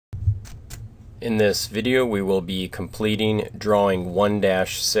In this video we will be completing drawing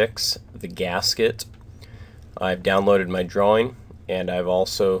 1-6, the gasket. I've downloaded my drawing and I've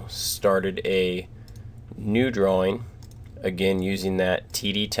also started a new drawing, again using that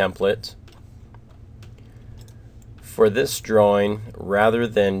TD template. For this drawing, rather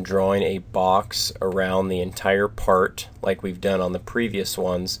than drawing a box around the entire part like we've done on the previous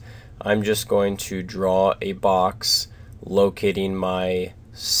ones, I'm just going to draw a box locating my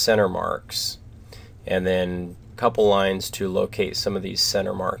center marks, and then a couple lines to locate some of these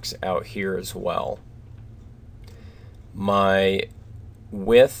center marks out here as well. My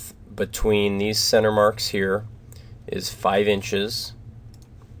width between these center marks here is 5 inches.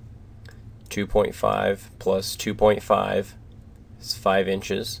 2.5 plus 2.5 is 5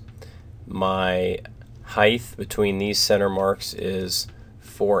 inches. My height between these center marks is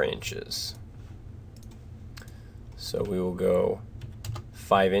 4 inches. So we will go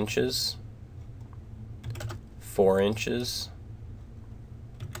 5 inches, 4 inches,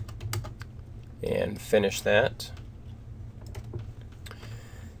 and finish that.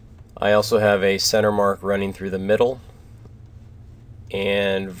 I also have a center mark running through the middle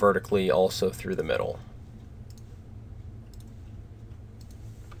and vertically also through the middle.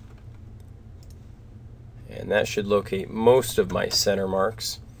 And that should locate most of my center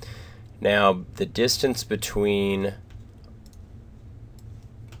marks. Now the distance between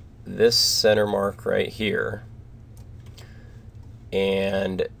this center mark right here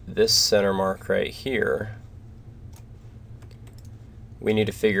and this center mark right here, we need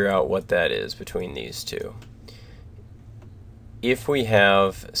to figure out what that is between these two. If we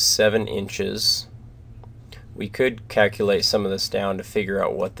have 7 inches, we could calculate some of this down to figure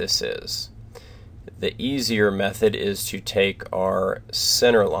out what this is. The easier method is to take our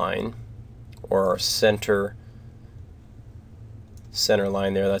center line, or our center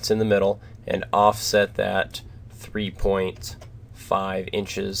line there that's in the middle, and offset that 3.5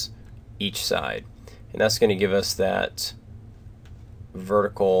 inches each side. And that's going to give us that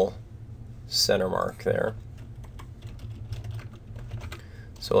vertical center mark there.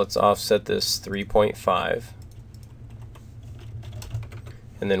 So let's offset this 3.5,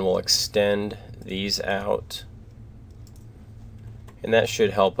 and then we'll extend these out, and that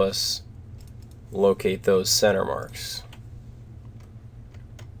should help us locate those center marks.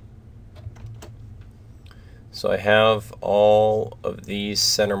 So I have all of these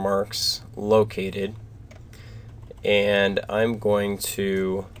center marks located, and I'm going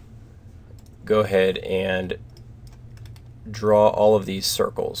to go ahead and draw all of these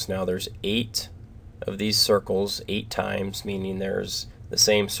circles. Now there's 8 of these circles, 8 times, meaning there's the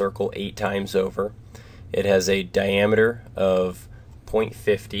same circle 8 times over. It has a diameter of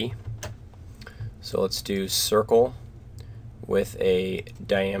 0.50. So let's do circle with a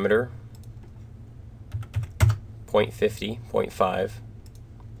diameter 0.50, 0.5,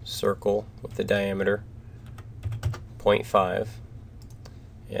 circle with the diameter 0.5,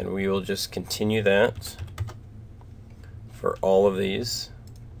 and we will just continue that for all of these.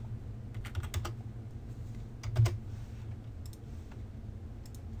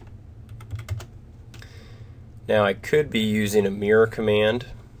 Now I could be using a mirror command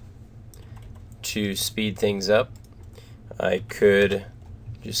to speed things up. I could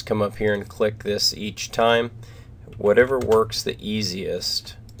just come up here and click this each time. Whatever works the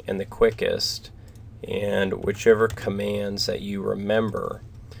easiest and the quickest, and whichever commands that you remember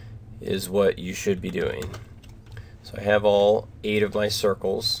is what you should be doing. So I have all 8 of my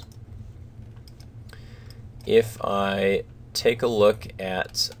circles. If I take a look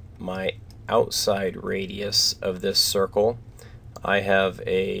at my outside radius of this circle, I have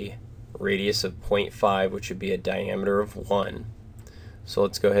a radius of 0.5, which would be a diameter of 1. So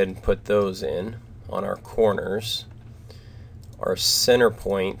let's go ahead and put those in on our corners. Our center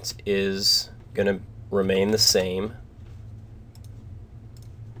point is going to remain the same.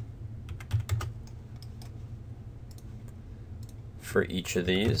 For each of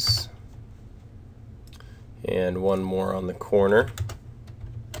these, and one more on the corner.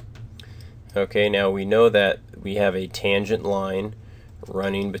 Okay, now we know that we have a tangent line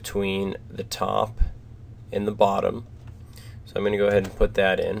running between the top and the bottom, so I'm going to go ahead and put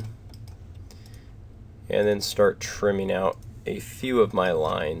that in, and then start trimming out a few of my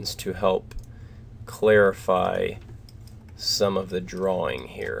lines to help clarify some of the drawing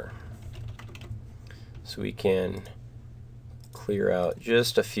here. So we can clear out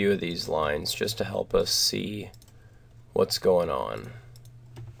just a few of these lines just to help us see what's going on.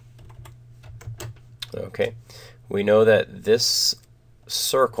 Okay, we know that this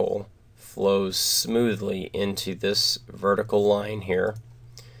circle flows smoothly into this vertical line here.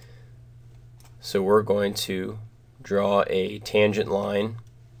 So we're going to draw a tangent line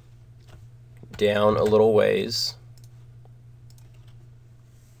down a little ways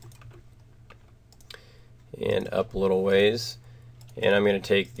and up a little ways, and I'm going to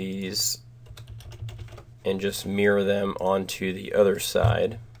take these and just mirror them onto the other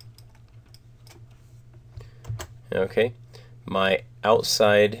side. Okay, my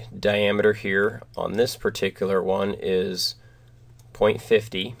outside diameter here on this particular one is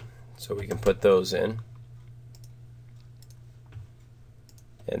 0.50, so we can put those in.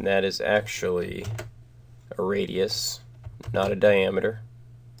 And that is actually a radius, not a diameter.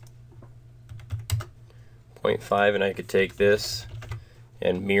 0.5, and I could take this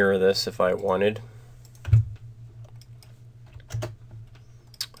and mirror this if I wanted.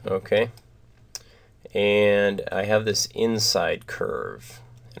 Okay, and I have this inside curve,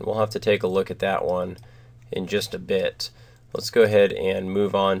 and we'll have to take a look at that one in just a bit. Let's go ahead and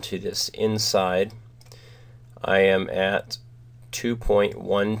move on to this inside. I am at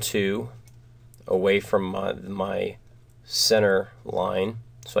 2.12 away from my center line,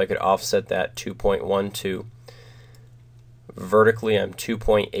 so I could offset that 2.12. Vertically I'm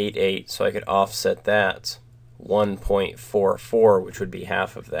 2.88, so I could offset that 1.44, which would be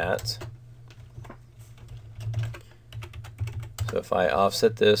half of that. So if I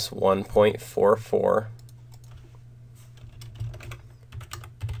offset this 1.44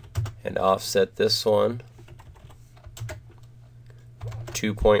 and offset this one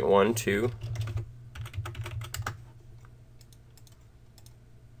 2.12,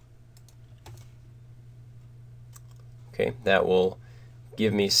 okay, that will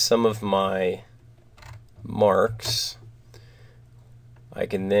give me some of my marks. I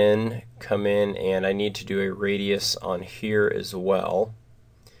can then come in and I need to do a radius on here as well,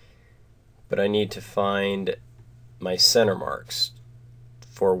 but I need to find my center marks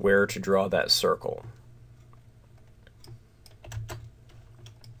for where to draw that circle.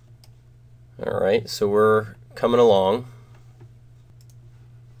 Alright, so we're coming along.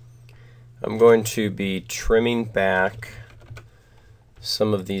 I'm going to be trimming back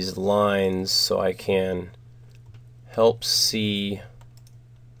some of these lines so I can help see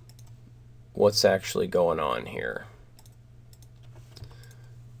what's actually going on here.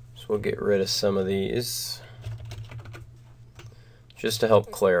 So we'll get rid of some of these just to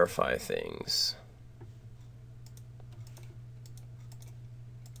help clarify things.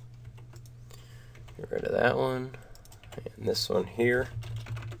 Get rid of that one and this one here.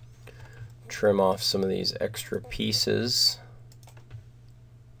 Trim off some of these extra pieces.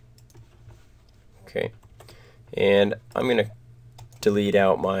 Okay, and I'm going to delete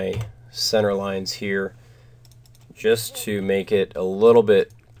out my center lines here just to make it a little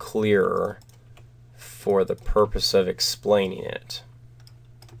bit clearer for the purpose of explaining it.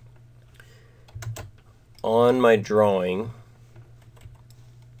 On my drawing,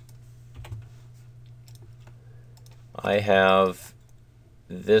 I have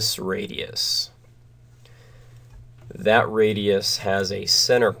this radius. That radius has a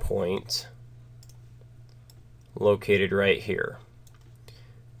center point located right here.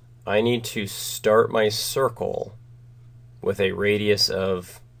 I need to start my circle with a radius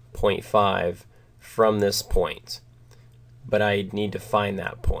of 0.5 from this point, but I need to find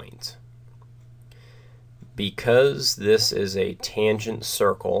that point. Because this is a tangent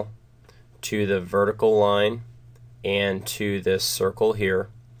circle to the vertical line and to this circle here,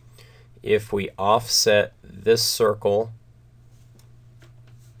 if we offset this circle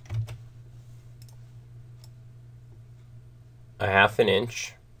a half an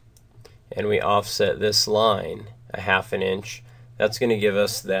inch and we offset this line a half an inch, that's going to give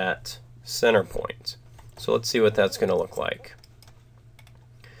us that center point. So let's see what that's going to look like.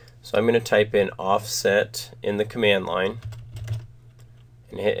 So I'm going to type in offset in the command line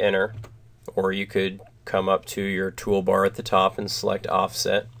and hit enter, or you could come up to your toolbar at the top and select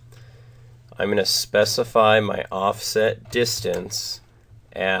offset. I'm going to specify my offset distance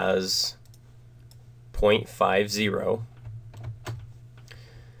as 0.50.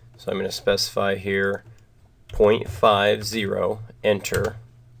 So I'm going to specify here 0.50, enter.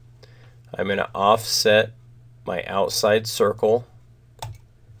 I'm going to offset my outside circle,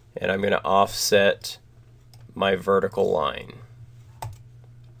 and I'm going to offset my vertical line.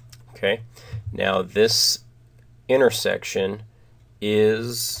 Okay, now this intersection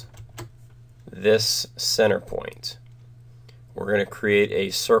is this center point. We're going to create a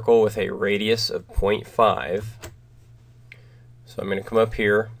circle with a radius of 0.5. So I'm going to come up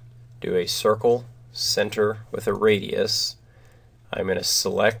here, do a circle center with a radius. I'm going to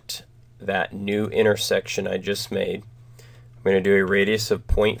select that new intersection I just made. I'm going to do a radius of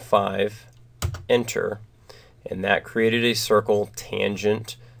 0.5 enter, and that created a circle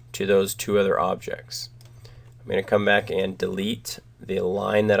tangent to those two other objects. I'm going to come back and delete the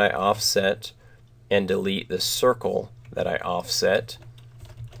line that I offset and delete the circle that I offset,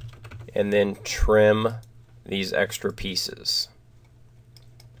 and then trim these extra pieces.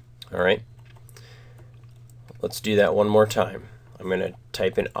 Alright, let's do that one more time. I'm going to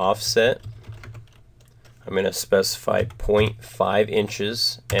type in offset. I'm going to specify 0.5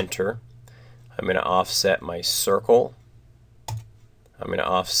 inches, enter. I'm going to offset my circle. I'm going to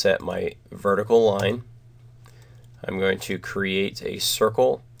offset my vertical line. I'm going to create a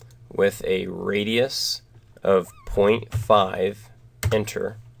circle with a radius of 0.5,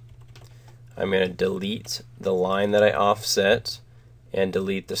 enter. I'm going to delete the line that I offset and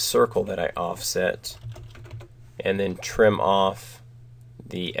delete the circle that I offset, and then trim off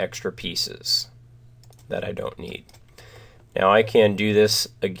the extra pieces that I don't need. Now I can do this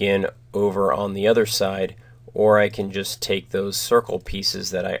again over on the other side, or I can just take those circle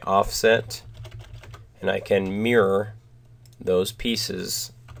pieces that I offset and I can mirror those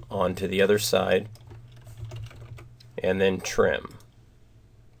pieces onto the other side and then trim.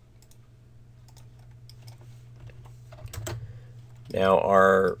 Now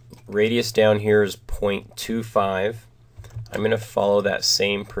our radius down here is 0.25. I'm going to follow that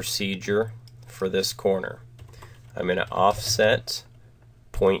same procedure for this corner. I'm going to offset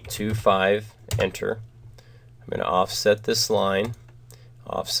 0.25, enter. I'm going to offset this line,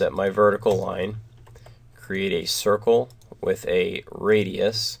 offset my vertical line, create a circle with a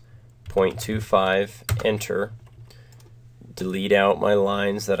radius 0.25, enter. Delete out my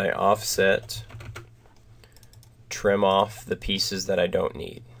lines that I offset, trim off the pieces that I don't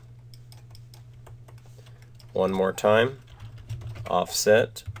need. One more time,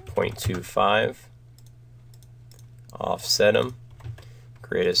 offset 0.25, offset them,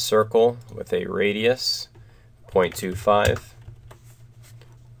 create a circle with a radius 0.25,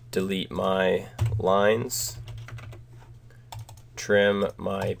 delete my lines, trim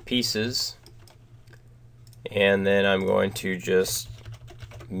my pieces, and then I'm going to just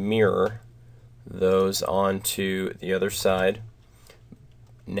mirror those onto the other side.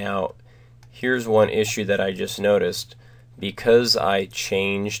 Now here's one issue that I just noticed. Because I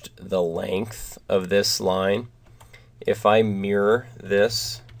changed the length of this line, if I mirror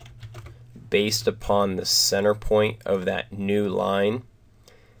this based upon the center point of that new line,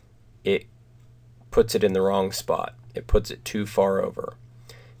 it puts it in the wrong spot. It puts it too far over.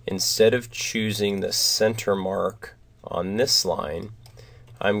 Instead of choosing the center mark on this line,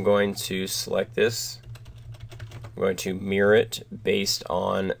 I'm going to select this. I'm going to mirror it based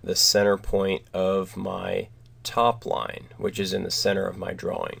on the center point of my top line, which is in the center of my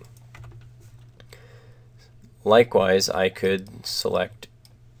drawing. Likewise, I could select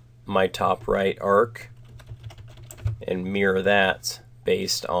my top right arc and mirror that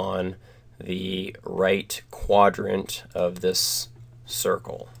based on the right quadrant of this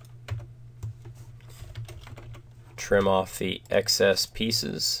circle. Trim off the excess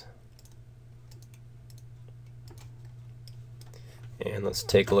pieces. And let's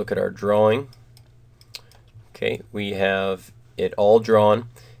take a look at our drawing. Okay, we have it all drawn,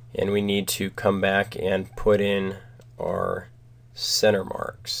 and we need to come back and put in our center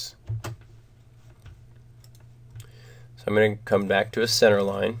marks. So I'm going to come back to a center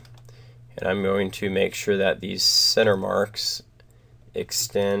line, and I'm going to make sure that these center marks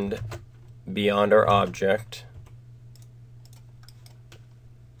extend beyond our object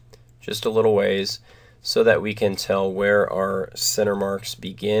just a little ways, so that we can tell where our center marks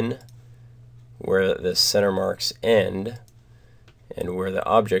begin, where the center marks end, and where the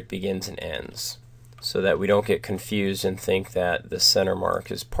object begins and ends, so that we don't get confused and think that the center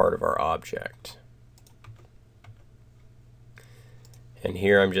mark is part of our object. And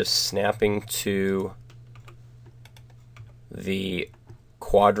here I'm just snapping to the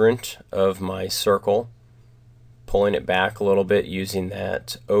quadrant of my circle, pulling it back a little bit using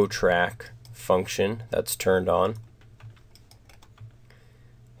that O-track function that's turned on,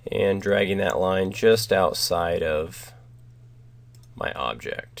 and dragging that line just outside of my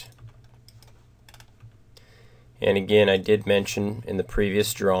object. And again, I did mention in the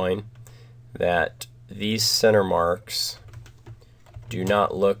previous drawing that these center marks do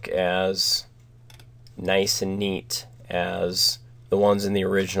not look as nice and neat as the ones in the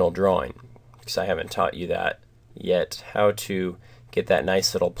original drawing, because I haven't taught you that yet, how to get that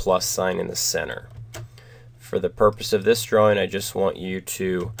nice little plus sign in the center. For the purpose of this drawing, I just want you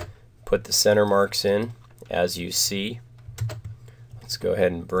to put the center marks in as you see. Let's go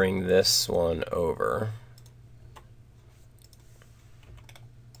ahead and bring this one over.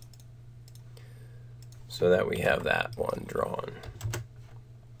 so that we have that one drawn.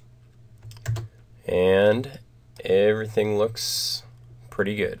 And everything looks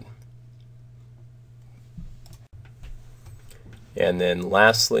pretty good. And then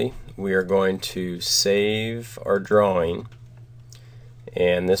lastly, we are going to save our drawing,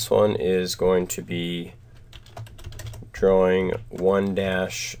 and this one is going to be drawing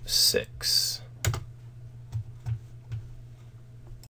 1-6.